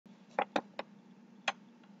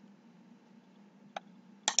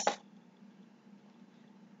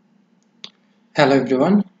Hello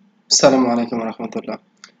everyone. Assalamu alaikum warahmatullah.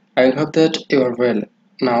 I hope that you are well.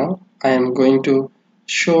 Now I am going to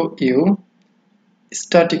show you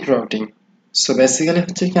static routing. So basically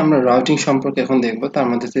হচ্ছে কি আমরা routing সম্পর্কে এখন দেখব তার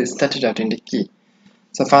মধ্যে স্ট্যাটিক রাউটিংটা কি।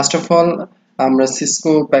 So first of all আমরা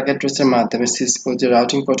সিসকো প্যাকেট ট্রেসের মাধ্যমে সিসকো যে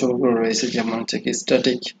রাউটিং প্রোটোকলগুলো রয়েছে যেমন হচ্ছে কি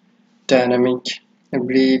স্ট্যাটিক, ডাইনামিক,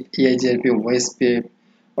 ব্রিফ, ইআইজিআরপি, ওয়েসপিএফ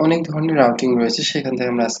অনেক ধরনের রাউটিং রয়েছে সেখান থেকে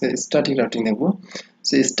আমরা আজকে স্ট্যাটিক রাউটিং দেখব।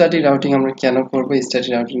 সো স্ট্যাটিক রাউটিং আমরা কেন করব?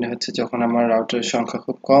 স্ট্যাটিক রাউটিং হচ্ছে যখন আমার রাউটারের সংখ্যা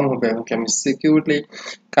খুব কম হবে এবং আমি সিকিউরলি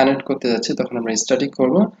কানেক্ট করতে যাচ্ছি তখন আমরা স্ট্যাটিক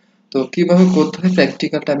করব। তো কিভাবে করতে হয়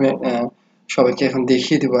প্র্যাকটিক্যালটা আমি সবাইকে এখন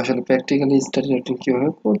দেখিয়ে দেবো আসলে প্র্যাকটিক্যালি স্ট্যাটিক রাউটিং কিভাবে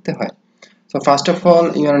করতে হয়। So first of all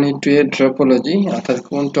you need to a topology অর্থাৎ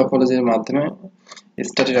কোন টপোলজির মাধ্যমে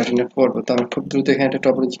স্ট্যাটিক রাউটিং করব। তো আমি খুব দ্রুত এখানে একটা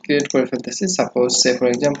টপোলজি ক্রিয়েট করে ফেলতেছি। সাপোজ সে ফর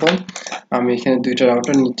এক্সাম্পল আমি এখানে দুইটা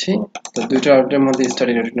রাউটার নিচ্ছি, তো দুইটা রাউটারের মধ্যে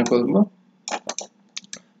স্ট্যাটিক রাউটিং করব।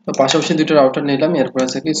 তো পাশাপাশি দুইটা রাউটার নিলাম, এরপর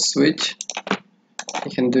আছে কি সুইচ,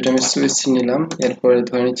 এখানে দুইটা আমি সুইচ নিলাম, এরপরে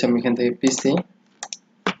ধরে নিচ্ছি আমি এখান থেকে পিসি,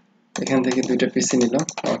 এখান থেকে দুইটা পিসি নিলাম।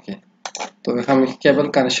 ওকে, তো এখানে আমি কেবল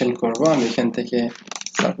কানেকশন করব। আমি এখান থেকে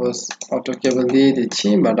সাপোজ অটো কেবল দিয়ে দিচ্ছি,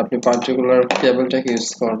 বাট আপনি পার্টিকুলার কেবলটাকে ইউজ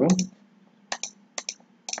করবেন।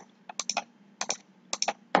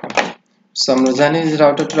 সো আমরা জানি যে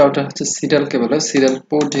রাউটার টু রাউটার হচ্ছে সিরিয়াল কেবল, সিরিয়াল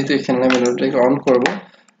পোর্ট যেহেতু এখানে আমি রাউটারটাকে অন করব,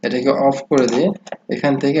 এটাকে অফ করে দিয়ে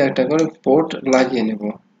এখান থেকে একটা করে পোর্ট লাগিয়ে নেব,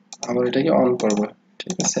 আবার এটাকে অন করব।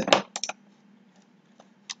 ঠিক আছে,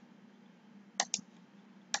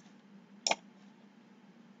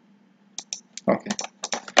 ওকে।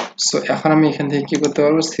 সো এখন আমি এখান থেকে কি করতে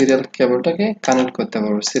পারবো, সিরিয়াল কেবলটাকে কানেক্ট করতে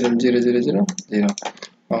পারবো, সিরিয়াল 0000।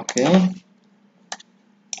 ওকে,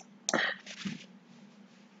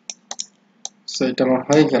 সো এটা আমার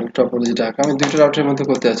হয়ে গেল টপোলজিটা। আমি দুটো রাউটারের মধ্যে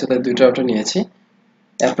করতে যাচ্ছি, তাই দুটো রাউটার নিয়েছি।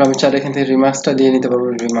 এরপর আমি চাইলে এখান থেকে রিমার্কসটা দিয়ে নিতে পারবো,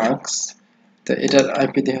 রিমার্কস। তো এটার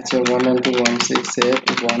আইপি দিয়ে হচ্ছে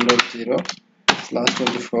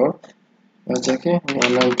 192.168.1.0/24, হচ্ছে কি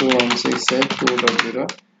 192.168.2.0/24,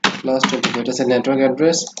 এটা হচ্ছে নেটওয়ার্ক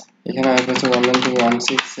অ্যাড্রেস। এখানে আইপি হচ্ছে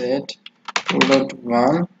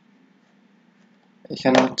 192.168.2.1,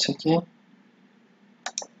 এখানে হচ্ছে কি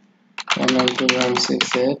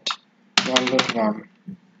 192.168.1.1।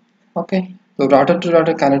 ওকে, তো রাউটার টু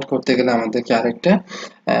রাউটার কানেক্ট করতে গেলে আমাদেরকে আরেকটা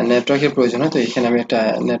নেটওয়ার্কের প্রয়োজন হয়। তো এখানে আমি একটা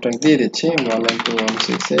নেটওয়ার্ক দিয়ে দিচ্ছি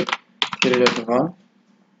 192.168.3.1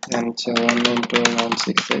 and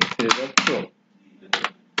 192.168.3.2।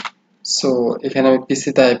 সো এখানে আমি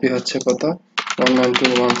পিসিতে আইপি হচ্ছে কত,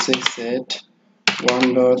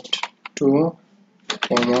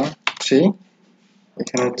 192.168.1.2,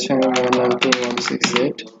 এখানে হচ্ছে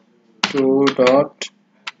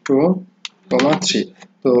 192.168.2.2,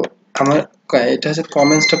 তো আমার এটা হচ্ছে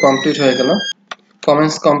কমেন্টসটা কমপ্লিট হয়ে গেল।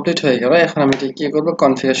 কমেন্টস কমপ্লিট হয়ে গেল, এখন আমি এটা কি করব,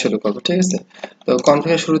 কনফিগার শুরু করব। ঠিক আছে, তো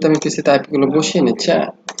কনফিগার শুরুতে আমি পিসিতে আইপি গুলো বসিয়ে নিচ্ছি।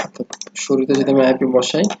 শুরুতে যদি আমি আইপি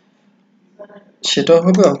বসাই সেটাও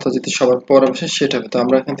হবে, অথবা যদি সবার পরে বসে সেটা হবে। তো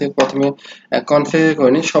আমরা এখান থেকে প্রথমে কনফিগার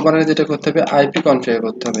করে নিই। সবার আগে যেটা করতে হবে আইপি কনফিগার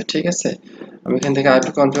করতে হবে। ঠিক আছে, আমি এখান থেকে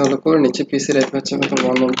আইপি কনফিগার করে নিচ্ছি। পিসির আইপি হচ্ছে কত,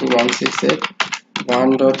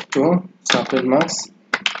 192.168.1.2 সাবনেট মাস্ক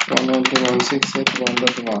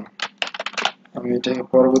 192.168.1.1। আমি এটাকে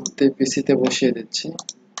পরবর্তী পিসিতে বসিয়ে দিচ্ছি,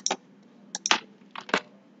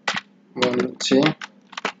 বলছি।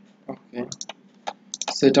 ওকে,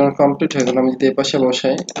 সো এটা আমার কমপ্লিট হয়ে গেল। আমি যদি এই পাশে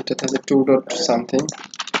বসাই, এটা থাকে 2 ডট সামথিং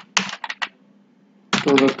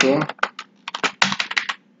 2.2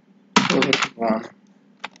 2.1,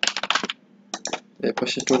 এই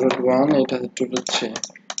পাশে 2.1, এটা 2.3।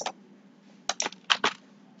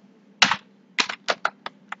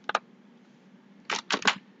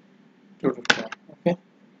 ওকে,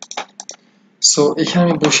 সো এখানে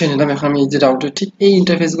আমি বসিয়ে নিলাম। এখন আমি এই যে রাউটার ঠিক এই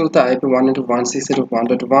ইন্টারফেস গুলোতে আইপি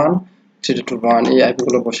 192.168.1.1 3.1 এই আইপি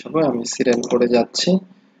গুলো বসাবো। আমি সিরিয়াল কোডে যাচ্ছি,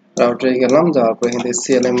 রাউটারে গেলাম, যাওয়ার পর এখান থেকে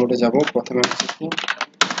সিএলএম মোডে যাব। প্রথমে হচ্ছে কি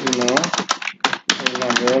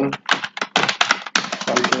enable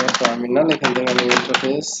configure terminal, এখান থেকে আমি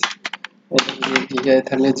ইন্টারফেস গিগা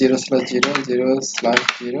ইথারনেট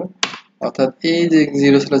 0/0 অর্থাৎ এই যে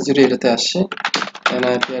 0/0 এটাতে আসছে। and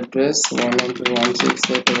IP address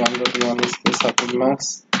 192.168.1.1 space subnet mask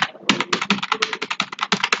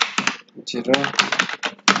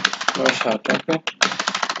 0/7। ওকে,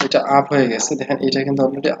 এটা আপ হয়ে গেছে, দেখেন এটা কিন্তু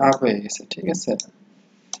অলরেডি আপ হয়ে গেছে। ঠিক আছে,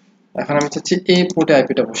 এখন আমি চাচ্ছি এই পোর্টে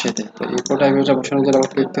আইপিটা বসিয়ে দিই। তো এই পোর্টে আইপিটা বসানোর জন্য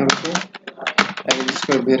আমাকে লিখতে হবে অ্যাড্রেস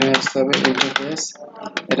করে বের হয়ে আসতে হবে ইন্টারফেস।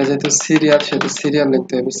 এটা যেহেতু সিরিয়াল সেহেতু সিরিয়াল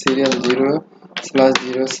লিখতে হবে, সিরিয়াল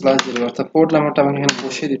 0/0/0, অর্থাৎ পোর্ট নাম্বারটা আমাকে এখানে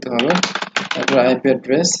বসিয়ে দিতে হবে। তারপর IP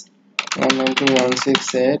address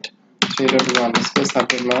 192.168.3.1 space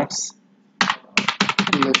subnet mask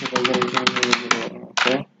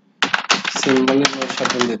ওকে সিম্বলের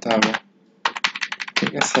সাথে দিতে হবে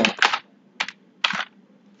ঠিক আছে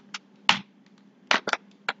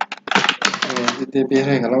যদি বের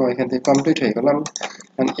হয়ে গেলাম এখান থেকে কমপ্লিট হয়ে গেলাম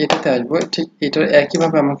এটাতে আসবো ঠিক এটার একই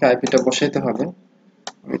ভাবে আমাকে আইপিটা বসাইতে হবে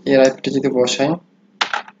এর আইপিটা যদি বসাই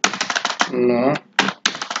no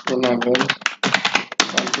enable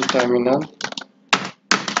multi terminal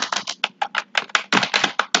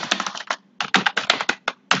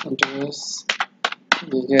address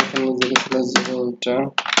দিকে এখানে যেটা ছিল 0 enter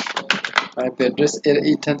IP address এর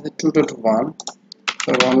এইটা 2.1 so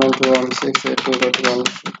 192.168.2.1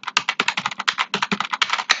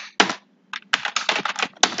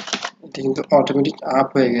 এটা কিন্তু অটোমেটিক আপ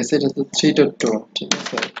হয়ে গেছে এটা তো 3.2 ঠিক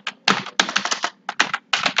আছে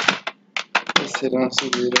সেটা হচ্ছে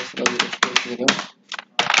 0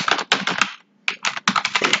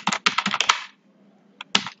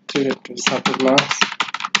 3.2 সাপোর্ট মার্কস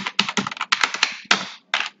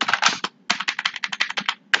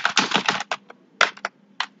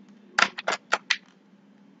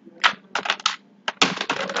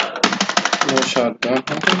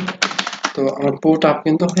তো আমার পোর্ট আপ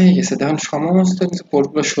কিন্তু হয়ে গেছে দেখুন সমস্ত কিছু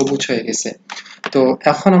পোর্টগুলো সবুজ হয়ে গেছে তো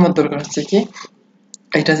এখন আমার দরকার হচ্ছে কি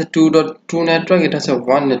এটা হচ্ছে 2.2 নেটওয়ার্ক এটা হচ্ছে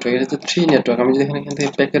 1 নেটওয়ার্ক এটা হচ্ছে 3 নেটওয়ার্ক আমি যদি এখান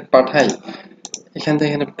থেকে প্যাকেট পাঠাই এখান থেকে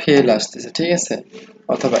এখানে ফেল আসতেছে ঠিক আছে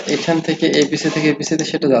অথবা এখান থেকে এপিসি থেকে এপিসি তে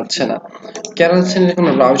সেটা যাচ্ছে না কেন যাচ্ছে না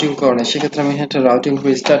কোনো রাউটিং করে না সেক্ষেত্রে আমি এখানে একটা রাউটিং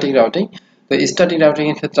করি স্ট্যাটিক রাউটিং তো স্ট্যাটিক রাউটিং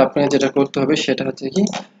এর ক্ষেত্রে আপনাকে যেটা করতে হবে সেটা হচ্ছে কি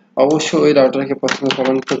অবশ্যই ওই রাউটারকে প্রথমে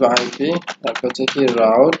কমেন্ট করবে আইপি তারপর হচ্ছে কি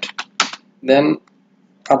রাউট দেন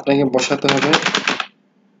আপনাকে বসাতে হবে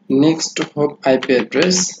next hop IP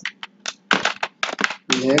address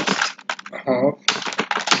next hop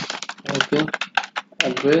IP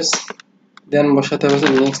address then বসাতে হবে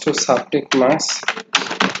next to subnet mask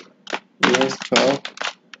next hop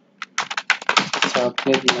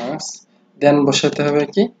subnet mask then বসাতে হবে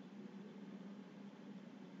কি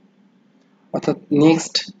অর্থাৎ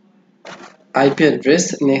next IP address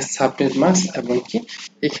next subnet mask এবং কি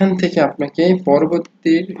এখান থেকে আপনাকে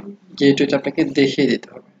পরবর্তী গেটওয়েটা আপনাকে দেখিয়ে দিতে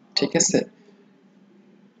হবে ঠিক আছে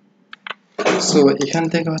সো এখান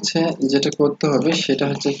থেকে হচ্ছে যেটা করতে হবে সেটা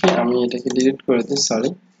হচ্ছে কি আমি এটাকে ডিলিট করে দিই সরি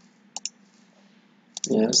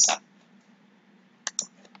yes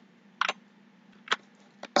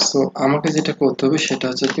সো আমাকে যেটা করতে হবে সেটা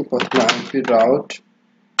হচ্ছে কি প্রথমে আইপি রাউট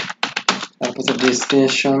তারপর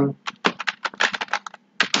destination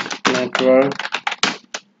network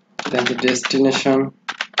then destination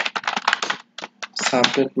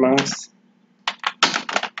subnet mask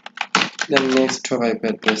দেন নেক্সট আইপি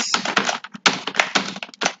অ্যাড্রেস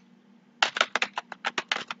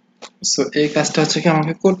সো এই কাজটা হচ্ছে কি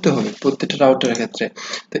আমাকে করতে হবে প্রত্যেকটা রাউটারের ক্ষেত্রে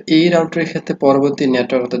তো এই রাউটারের ক্ষেত্রে পরবর্তী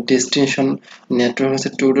নেটওয়ার্ক অর্থাৎ ডেস্টিনেশন নেটওয়ার্ক হচ্ছে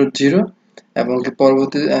 2.0 এবং কি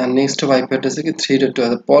পরবর্তী নেক্সট আইপি অ্যাড্রেস কি 3.2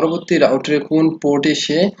 অর্থাৎ পরবর্তী রাউটারের কোন পোর্টে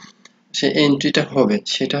সে এন্ট্রিটা হবে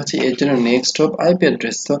সেটা হচ্ছে এর জন্য নেক্সট হপ আইপি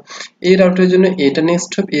অ্যাড্রেস তো এই রাউটারের জন্য এটা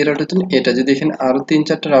নেক্সট হপ এই রাউটারের জন্য এটা যদি এখানে আরো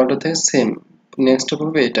 3-4টা রাউটার থাকে সেম নেক্সট হপ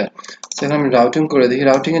হবে এটা সেখানে আমি রাউটিং করে দেখি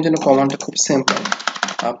রাউটিং এর জন্য কমান্ডটা খুব সিম্পল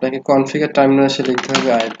আপনাকে কনফিগার টার্মিনাল এসে লিখতে হবে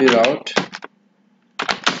আইপি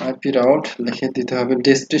রাউট লিখে দিতে হবে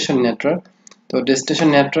ডেস্টিনেশন নেটওয়ার্ক তো ডেস্টিনেশন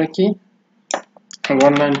নেটওয়ার্ক কি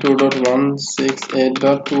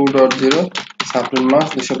 192.168.2.0 সাবনেট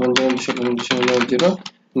মাস্ক 255.255.0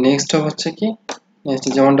 নেক্সট হচ্ছে কি নেক্সট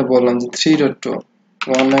যেমনটা বললাম যে 3.2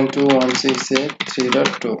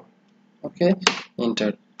 192.168.3.2 ওকে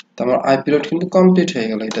এন্টার তো আমার আইপি রাউট কিন্তু কমপ্লিট হয়ে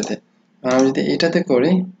গেল এটাতে আর আমি যদি এটাতে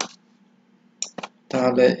করি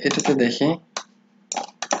তাহলে এটাতে দেখি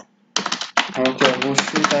আমাকে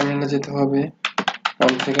অবশ্যই টার্মিনালে যেতে হবে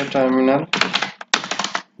কনফিগার টার্মিনাল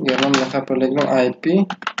গেলাম লেখার পর লিখলাম আইপি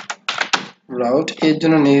রাউট এর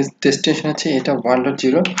জন্য নেক্সট ডেস্টিনেশন আছে এটা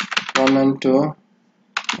 1.0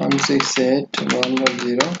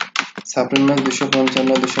 192.168.1.0 সাবনেট মাস্ক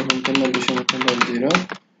 255.255.255.0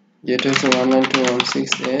 যেটা হচ্ছে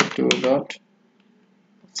 192.168.2.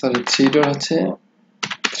 সরি 3 হচ্ছে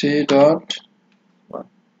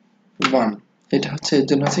 3.1 এটা হচ্ছে এর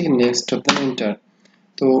জন্য হচ্ছে কি নেক্সট অফ দ্য এন্টার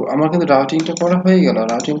তো আমার কিন্তু রাউটিংটা করা হয়ে গেল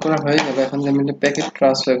এখন যদি আমি প্যাকেট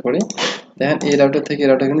ট্রান্সফার করি দেখেন এই রাউটার থেকে এই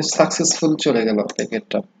রাউটার কিন্তু সাকসেসফুল চলে গেল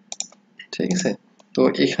প্যাকেটটা ঠিক আছে তো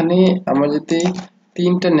এখানে আমরা যদি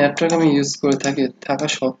 3টা নেটওয়ার্ক আমি ইউজ করে থাকা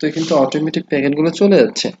সত্ত্বেও কিন্তু অটোমেটিক প্যাকেটগুলো চলে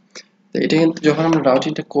যাচ্ছে তো এটা কিন্তু যখন আমরা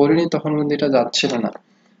রাউটিংটা করিনি তখন কিন্তু এটা যাচ্ছিল না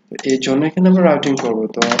তো এই জন্য কিন্তু আমরা রাউটিং করব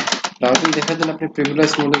তো রাউটিং দেখার জন্য আপনি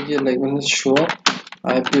প্রিভিলেজ মোডে গিয়ে লিখবেন শো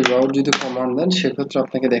আইপি রাউট যদি কমান্ড দেন সেক্ষেত্রে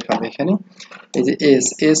আপনাকে দেখাবে এখানে এই যে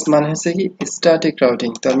এস মানে হচ্ছে কি স্ট্যাটিক রাউটিং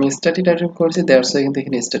তো আমি স্ট্যাটিক রাউটিং করেছি দ্যাটস ওয়াই কিন্তু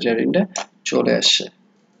এখানে স্ট্যাটিক রাউটিংটা চলে আসছে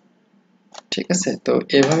ঠিক আছে, তো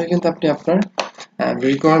এভাবে কিন্তু আপনি আপনার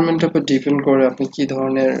রিকোয়ারমেন্টের উপর ডিপেন্ড করে আপনি কি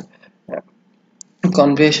ধরনের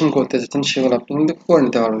কনফিগারেশন করতে চাচ্ছেন সেগুলো আপনি কিন্তু করে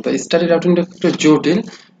নিতে পারবেন। তো স্টাডি রাউটিংটা একটু জটিল,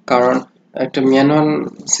 কারণ একটা ম্যানুয়াল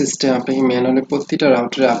সিস্টেম, আপনাকে ম্যানুয়ালি প্রতিটা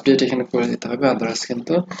রাউটারে আপডেট এখানে করে দিতে হবে, আদারওয়াইজ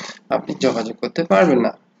কিন্তু আপনি যোগাযোগ করতে পারবেন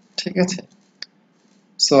না। ঠিক আছে,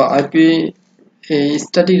 সো আইপি এই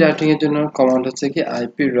স্টাডি রাউটিং এর জন্য কমান্ড হচ্ছে কি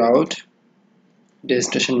IP route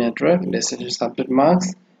destination network destination subnet mask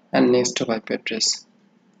and next of IP address.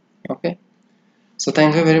 Okay, so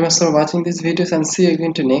thank you very much for watching these videos and see you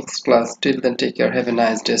again to next class. Till then, take care, have a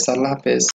nice day. Allah Hafiz.